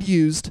 and God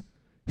used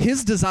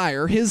his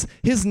desire, his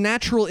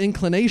natural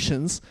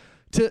inclinations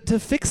to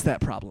fix that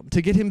problem,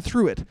 to get him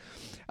through it.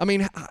 I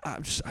mean,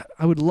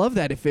 I would love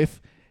that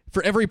if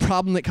for every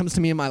problem that comes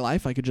to me in my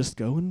life, I could just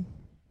go and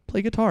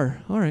play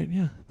guitar. All right,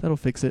 yeah, that'll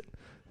fix it.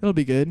 That'll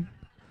be good.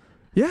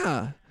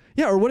 Yeah,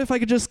 or what if I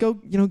could just go,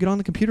 get on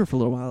the computer for a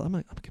little while? I'm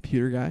a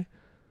computer guy.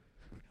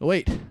 Oh,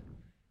 wait,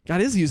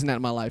 God is using that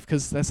in my life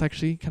because that's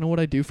actually kind of what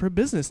I do for a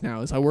business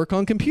now is I work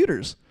on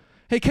computers.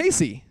 Hey,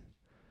 Casey,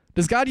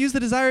 does God use the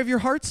desire of your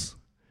hearts?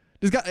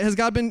 Is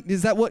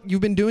that what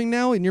you've been doing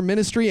now in your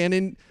ministry and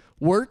in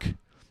work?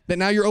 That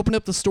now you're opening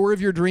up the store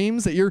of your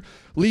dreams, that you're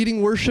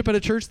leading worship at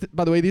a church?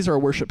 By the way, these are our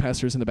worship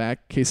pastors in the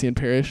back, Casey and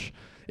Parrish.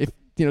 If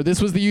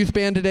this was the youth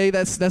band today,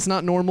 that's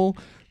not normal.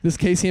 This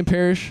Casey and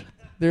Parrish,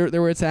 they're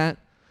where it's at.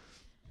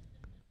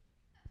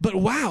 But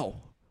wow,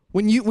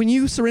 when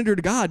you surrender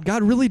to God,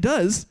 God really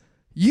does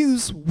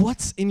use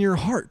what's in your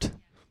heart.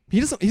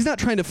 He's not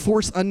trying to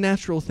force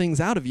unnatural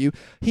things out of you.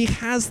 He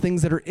has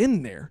things that are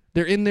in there.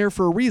 They're in there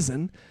for a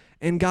reason,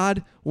 and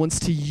God wants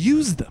to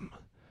use them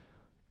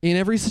in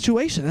every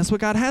situation. That's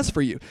what God has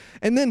for you.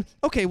 And then,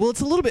 okay, well,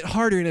 it's a little bit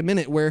harder in a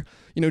minute where,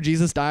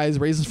 Jesus dies,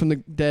 raises from the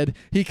dead.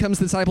 He comes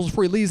to the disciples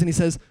before he leaves, and he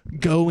says,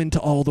 go into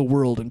all the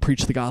world and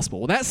preach the gospel.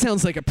 Well, that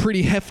sounds like a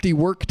pretty hefty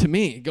work to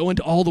me. Go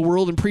into all the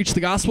world and preach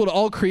the gospel to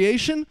all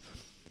creation.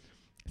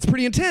 It's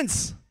pretty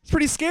intense. It's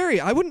pretty scary.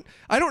 I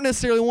don't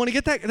necessarily want to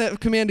get that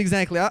command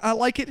exactly. I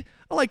like it.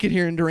 I like it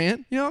here in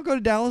Durant. I'll go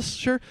to Dallas,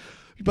 sure.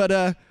 But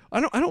I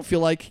don't feel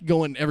like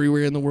going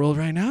everywhere in the world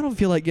right now. I don't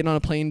feel like getting on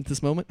a plane at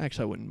this moment.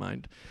 Actually, I wouldn't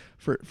mind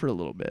for a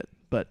little bit.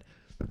 But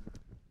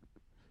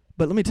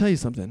let me tell you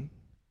something.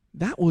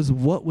 That was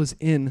what was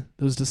in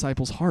those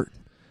disciples' heart.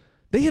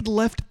 They had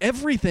left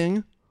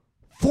everything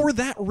for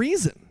that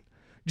reason.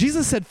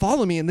 Jesus said,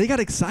 follow me, and they got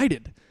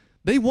excited.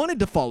 They wanted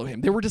to follow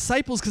him. They were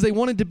disciples because they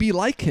wanted to be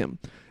like him.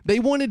 They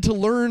wanted to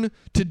learn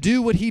to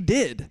do what he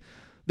did.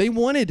 They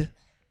wanted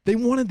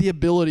the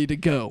ability to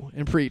go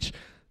and preach.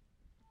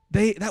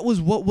 That was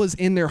what was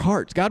in their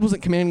hearts. God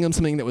wasn't commanding them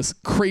something that was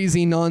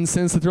crazy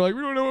nonsense that they're like,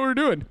 we don't know what we're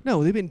doing.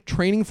 No, they've been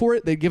training for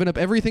it. They've given up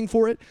everything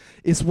for it.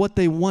 It's what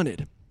they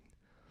wanted.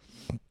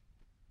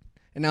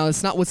 And now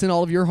it's not what's in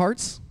all of your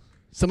hearts.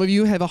 Some of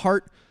you have a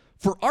heart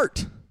for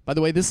art. By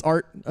the way, this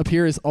art up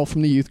here is all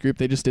from the youth group.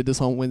 They just did this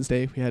on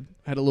Wednesday. We had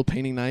a little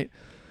painting night.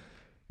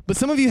 But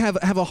some of you have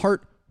a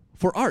heart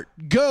for art.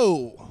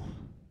 Go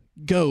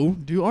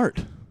do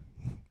art.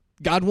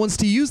 God wants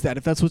to use that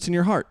if that's what's in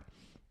your heart.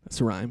 That's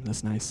a rhyme.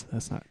 That's nice.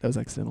 That was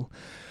accidental.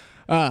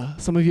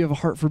 Some of you have a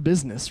heart for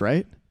business,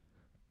 right?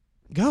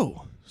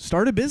 Go.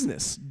 Start a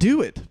business.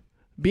 Do it.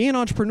 Be an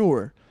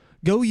entrepreneur.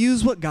 Go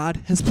use what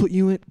God has put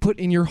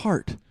in your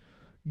heart.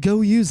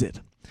 Go use it.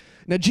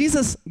 Now,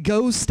 Jesus'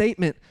 go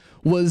statement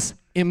was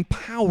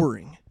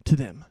empowering to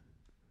them.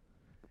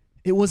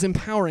 It was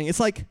empowering. It's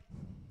like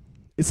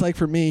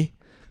for me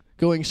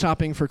going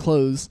shopping for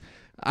clothes.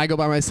 I go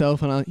by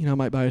myself and I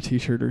might buy a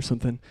t-shirt or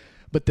something.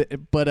 But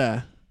for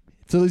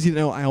those of you that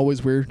know, I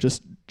always wear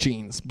just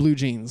jeans, blue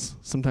jeans,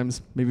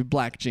 sometimes maybe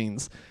black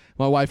jeans.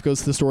 My wife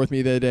goes to the store with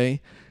me the other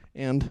day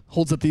and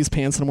holds up these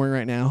pants that I'm wearing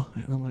right now.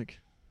 And I'm like,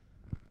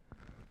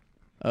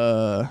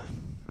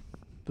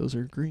 those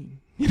are green.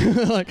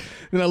 Like,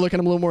 and I look at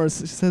them a little more. It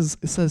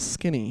says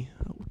skinny.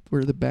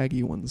 Where are the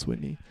baggy ones,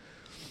 Whitney?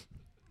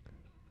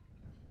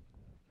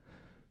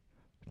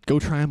 Go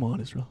try them on,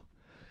 Israel.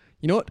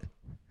 You know what?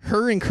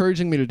 Her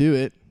encouraging me to do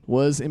it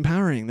was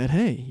empowering. That,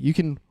 hey, you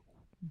can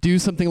do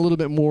something a little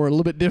bit more, a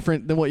little bit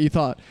different than what you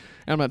thought.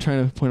 And I'm not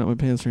trying to point out my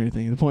pants or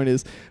anything. The point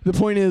is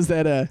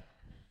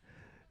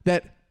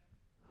that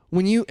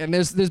when you, and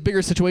there's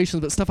bigger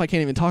situations, but stuff I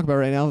can't even talk about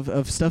right now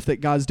of stuff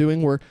that God's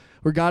doing where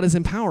God is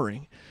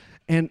empowering.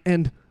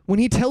 And when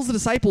he tells the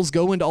disciples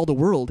go into all the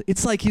world,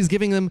 it's like he's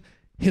giving them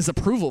his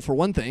approval for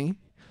one thing,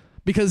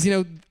 because,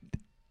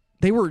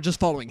 they were just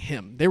following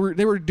him. They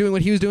were doing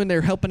what he was doing. They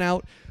were helping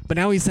out. But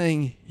now he's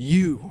saying,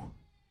 you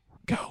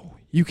go.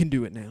 You can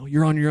do it now.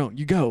 You're on your own.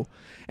 You go.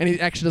 And he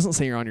actually doesn't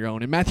say you're on your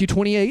own. In Matthew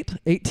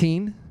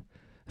 28:18,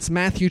 it's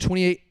Matthew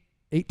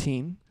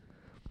 28:18,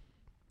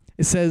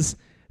 it says,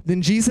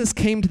 then Jesus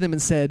came to them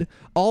and said,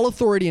 all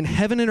authority in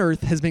heaven and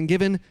earth has been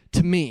given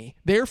to me.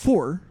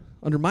 Therefore,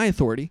 under my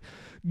authority,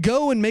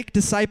 go and make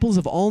disciples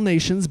of all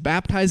nations,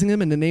 baptizing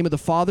them in the name of the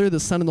Father, the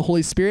Son, and the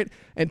Holy Spirit,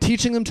 and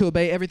teaching them to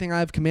obey everything I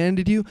have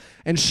commanded you.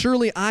 And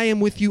surely I am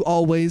with you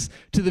always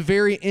to the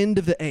very end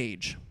of the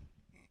age.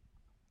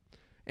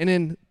 And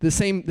in the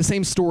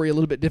same story, a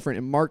little bit different,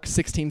 in Mark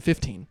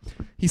 16:15,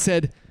 he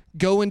said,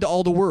 go into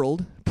all the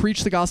world,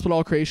 preach the gospel to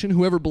all creation.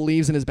 Whoever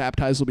believes and is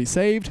baptized will be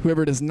saved.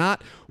 Whoever does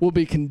not will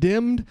be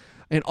condemned.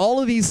 And all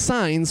of these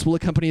signs will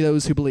accompany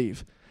those who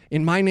believe.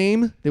 In my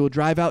name, they will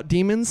drive out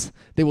demons.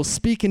 They will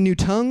speak in new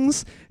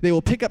tongues. They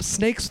will pick up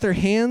snakes with their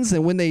hands,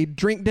 and when they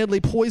drink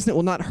deadly poison, it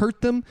will not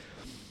hurt them.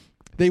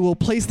 They will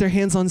place their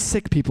hands on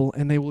sick people,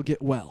 and they will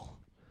get well.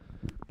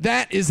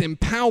 That is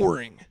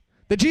empowering.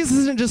 That Jesus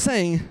isn't just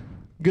saying,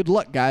 good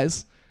luck,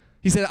 guys.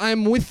 He said,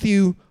 I'm with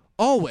you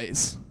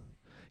always.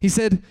 He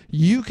said,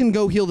 you can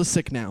go heal the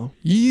sick now.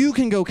 You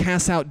can go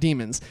cast out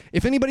demons.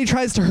 If anybody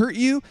tries to hurt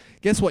you,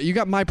 guess what? You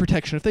got my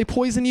protection. If they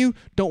poison you,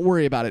 don't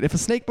worry about it. If a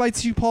snake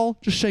bites you, Paul,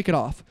 just shake it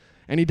off.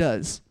 And he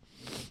does.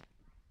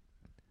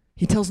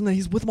 He tells them that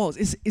he's with them all.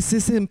 It's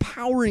this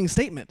empowering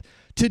statement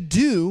to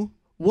do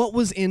what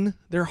was in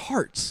their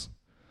hearts.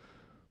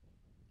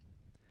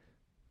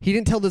 He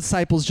didn't tell the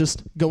disciples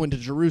just go into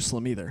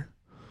Jerusalem either.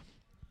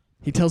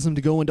 He tells them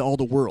to go into all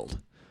the world.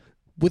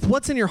 With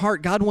what's in your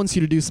heart, God wants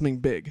you to do something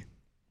big.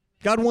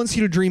 God wants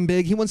you to dream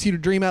big. He wants you to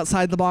dream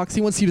outside the box. He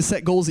wants you to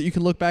set goals that you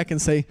can look back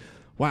and say,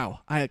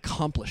 wow, I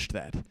accomplished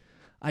that.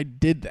 I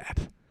did that.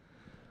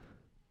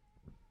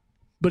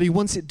 But he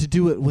wants it to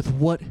do it with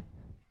what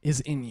is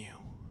in you.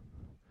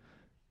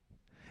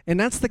 And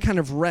that's the kind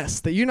of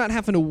rest that you're not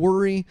having to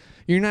worry.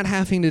 You're not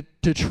having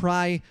to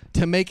try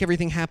to make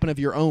everything happen of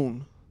your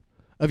own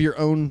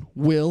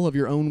will, of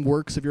your own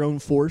works, of your own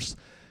force.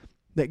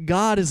 That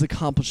God is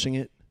accomplishing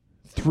it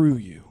through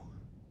you.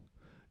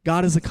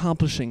 God is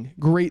accomplishing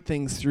great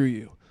things through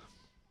you.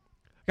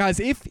 Guys,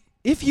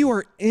 if you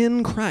are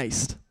in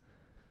Christ,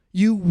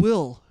 you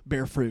will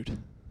bear fruit.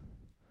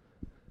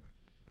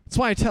 That's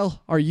why I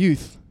tell our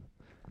youth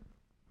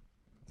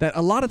that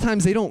a lot of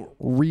times they don't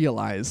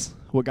realize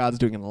what God's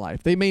doing in their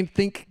life. They may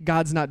think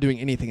God's not doing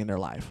anything in their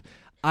life.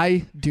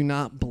 I do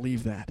not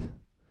believe that.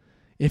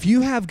 If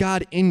you have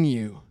God in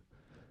you,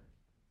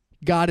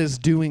 God is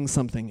doing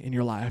something in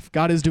your life.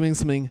 God is doing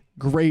something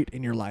great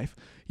in your life.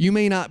 You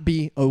may not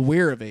be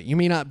aware of it. You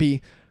may not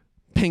be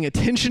paying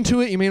attention to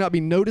it. You may not be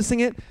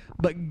noticing it,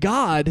 but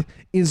God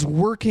is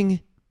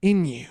working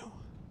in you.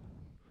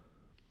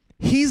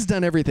 He's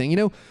done everything.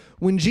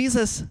 When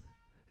Jesus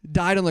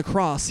died on the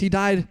cross, he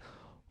died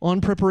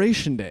on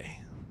Preparation Day.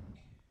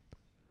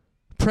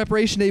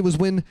 Preparation Day was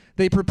when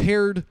they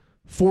prepared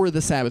for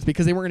the Sabbath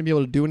because they weren't going to be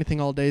able to do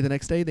anything all day the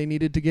next day. They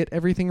needed to get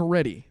everything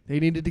ready. They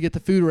needed to get the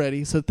food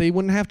ready so that they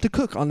wouldn't have to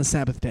cook on the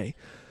Sabbath day.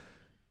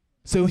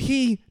 So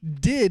he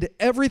did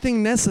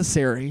everything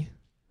necessary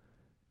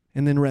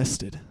and then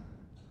rested.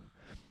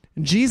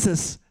 And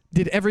Jesus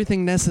did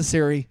everything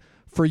necessary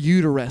for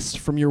you to rest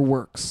from your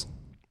works.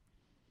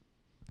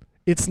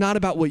 It's not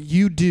about what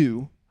you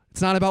do.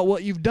 It's not about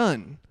what you've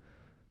done.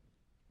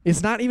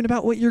 It's not even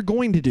about what you're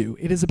going to do.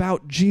 It is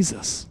about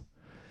Jesus.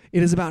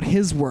 It is about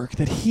his work,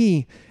 that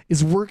he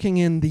is working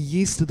in the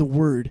yeast of the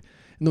word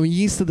and the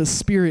yeast of the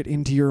Spirit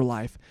into your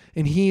life.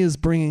 And he is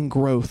bringing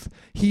growth.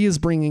 He is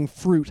bringing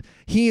fruit.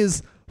 He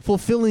is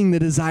fulfilling the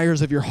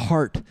desires of your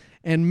heart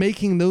and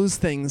making those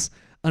things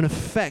an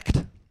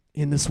effect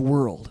in this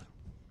world.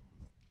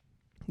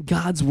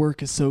 God's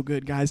work is so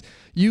good, guys.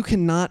 You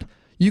cannot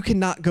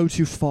go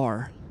too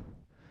far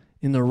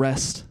in the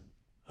rest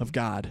of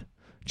God.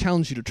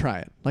 Challenge you to try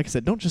it. Like I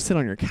said, don't just sit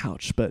on your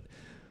couch, but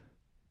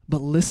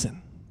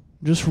listen.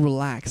 Just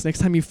relax. Next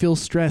time you feel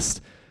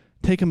stressed,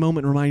 take a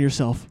moment and remind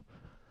yourself,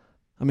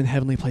 I'm in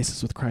heavenly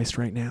places with Christ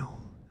right now.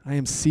 I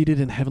am seated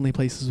in heavenly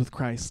places with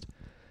Christ.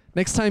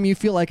 Next time you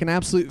feel like an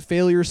absolute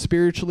failure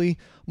spiritually,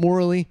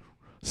 morally,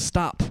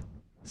 stop.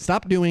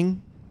 Stop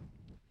doing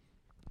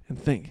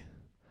and think.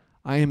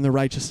 I am the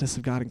righteousness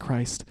of God in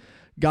Christ.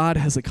 God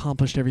has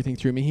accomplished everything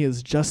through me. He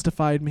has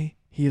justified me.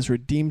 He has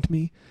redeemed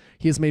me.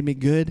 He has made me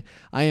good.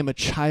 I am a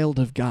child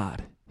of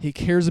God. He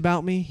cares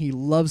about me. He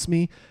loves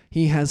me.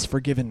 He has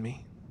forgiven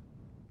me.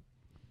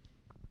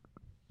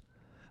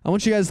 I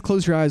want you guys to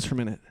close your eyes for a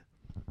minute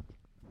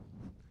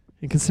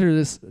and consider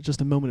this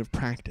just a moment of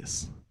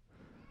practice.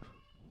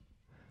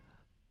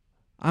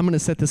 I'm going to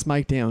set this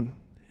mic down,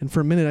 and for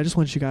a minute, I just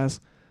want you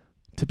guys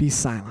to be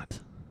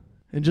silent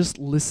and just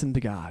listen to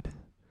God.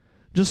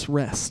 Just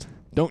rest.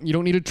 You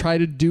don't need to try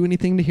to do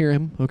anything to hear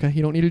him, okay?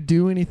 You don't need to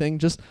do anything.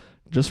 Just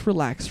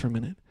relax for a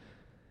minute.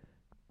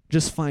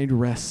 Just find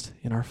rest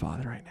in our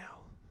Father right now.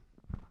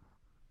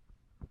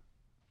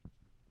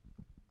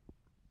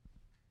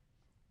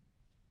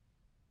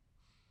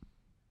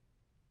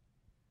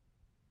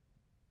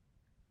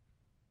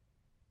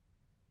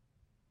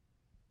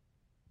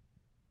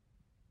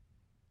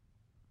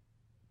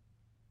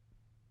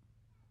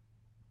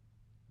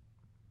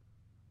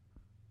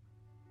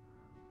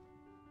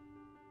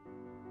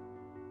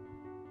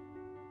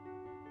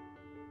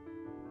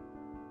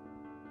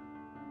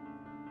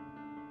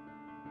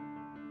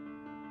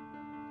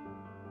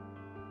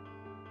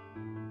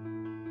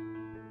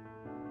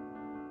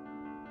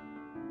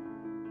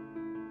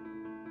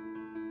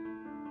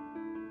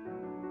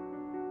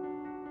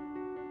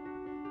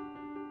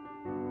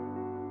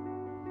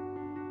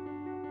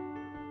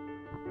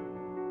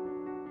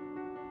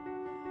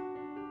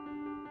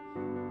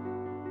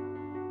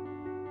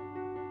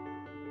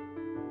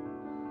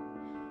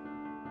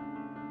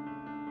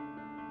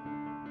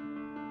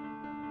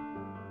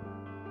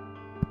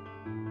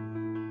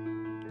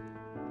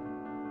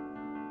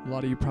 A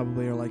lot of you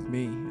probably are like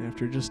me.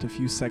 After just a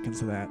few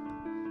seconds of that,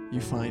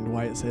 you find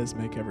why it says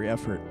make every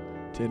effort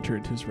to enter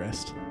into his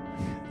rest.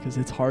 Because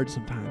it's hard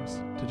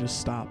sometimes to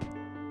just stop,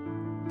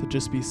 to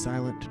just be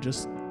silent, to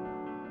just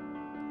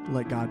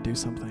let God do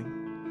something.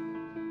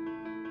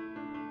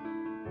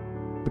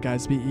 But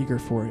guys, be eager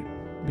for it.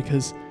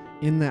 Because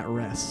in that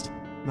rest,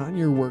 not in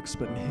your works,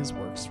 but in his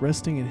works,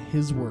 resting in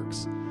his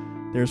works,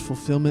 there's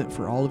fulfillment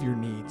for all of your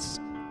needs.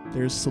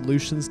 There's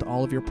solutions to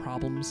all of your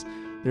problems.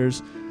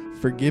 There's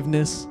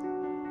forgiveness.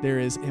 There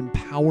is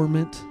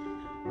empowerment.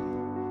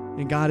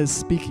 And God is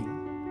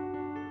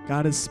speaking.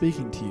 God is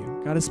speaking to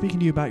you. God is speaking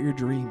to you about your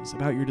dreams,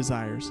 about your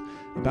desires,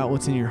 about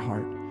what's in your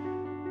heart.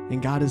 And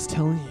God is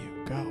telling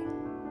you, go.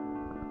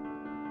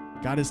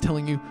 God is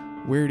telling you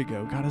where to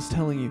go. God is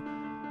telling you,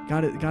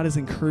 God is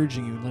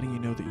encouraging you and letting you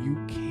know that you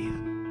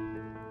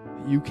can.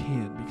 That you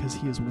can, because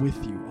he is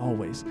with you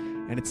always.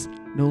 And it's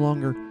no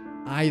longer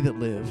I that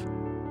live,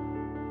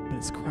 but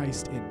it's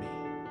Christ in me.